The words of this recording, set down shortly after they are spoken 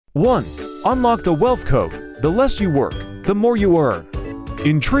1. Unlock the wealth code. The less you work, the more you earn.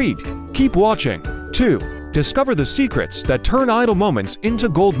 Intrigued? Keep watching. 2. Discover the secrets that turn idle moments into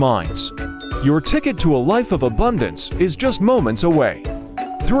gold mines. Your ticket to a life of abundance is just moments away.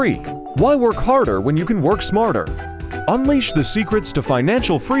 3. Why work harder when you can work smarter? Unleash the secrets to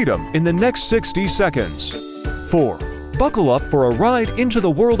financial freedom in the next 60 seconds. 4. Buckle up for a ride into the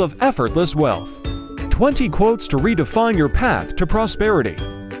world of effortless wealth. 20 quotes to redefine your path to prosperity.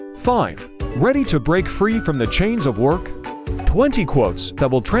 5. Ready to break free from the chains of work? 20 quotes that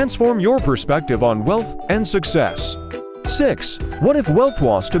will transform your perspective on wealth and success. 6. What if wealth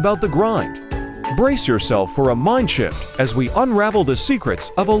was about the grind? Brace yourself for a mind shift as we unravel the secrets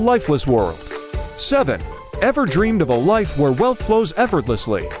of a lifeless world. 7. Ever dreamed of a life where wealth flows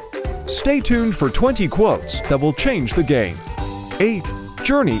effortlessly? Stay tuned for 20 quotes that will change the game. 8.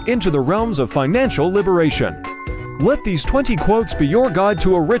 Journey into the realms of financial liberation. Let these 20 quotes be your guide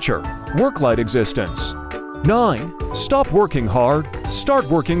to a richer, work-light existence. 9. Stop working hard, start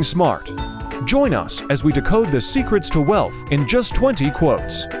working smart. Join us as we decode the secrets to wealth in just 20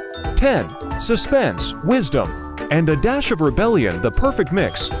 quotes. 10. Suspense, wisdom, and a dash of rebellion, the perfect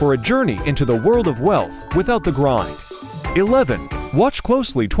mix for a journey into the world of wealth without the grind. 11. Watch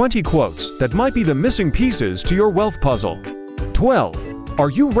closely 20 quotes that might be the missing pieces to your wealth puzzle. 12. Are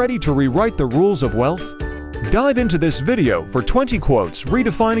you ready to rewrite the rules of wealth? Dive into this video for 20 quotes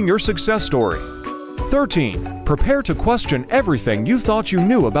redefining your success story. 13. Prepare to question everything you thought you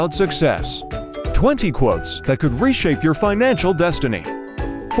knew about success. 20 quotes that could reshape your financial destiny.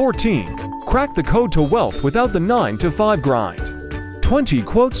 14. Crack the code to wealth without the 9-to-5 grind. 20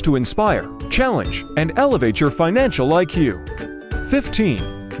 quotes to inspire, challenge, and elevate your financial IQ.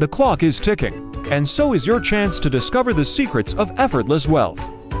 15. The clock is ticking, and so is your chance to discover the secrets of effortless wealth.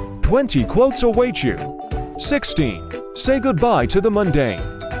 20 quotes await you. 16. Say goodbye to the mundane.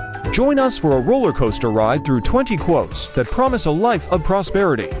 Join us for a roller coaster ride through 20 quotes that promise a life of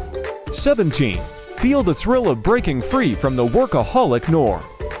prosperity. 17. Feel the thrill of breaking free from the workaholic norm.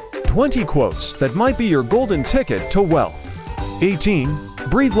 20 quotes that might be your golden ticket to wealth. 18.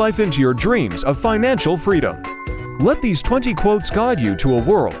 Breathe life into your dreams of financial freedom. Let these 20 quotes guide you to a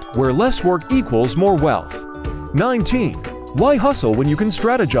world where less work equals more wealth. 19. Why hustle when you can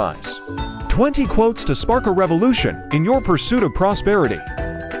strategize? 20 quotes to spark a revolution in your pursuit of prosperity.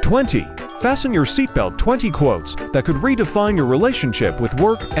 20. Fasten your seatbelt. 20 quotes that could redefine your relationship with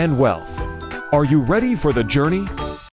work and wealth. Are you ready for the journey?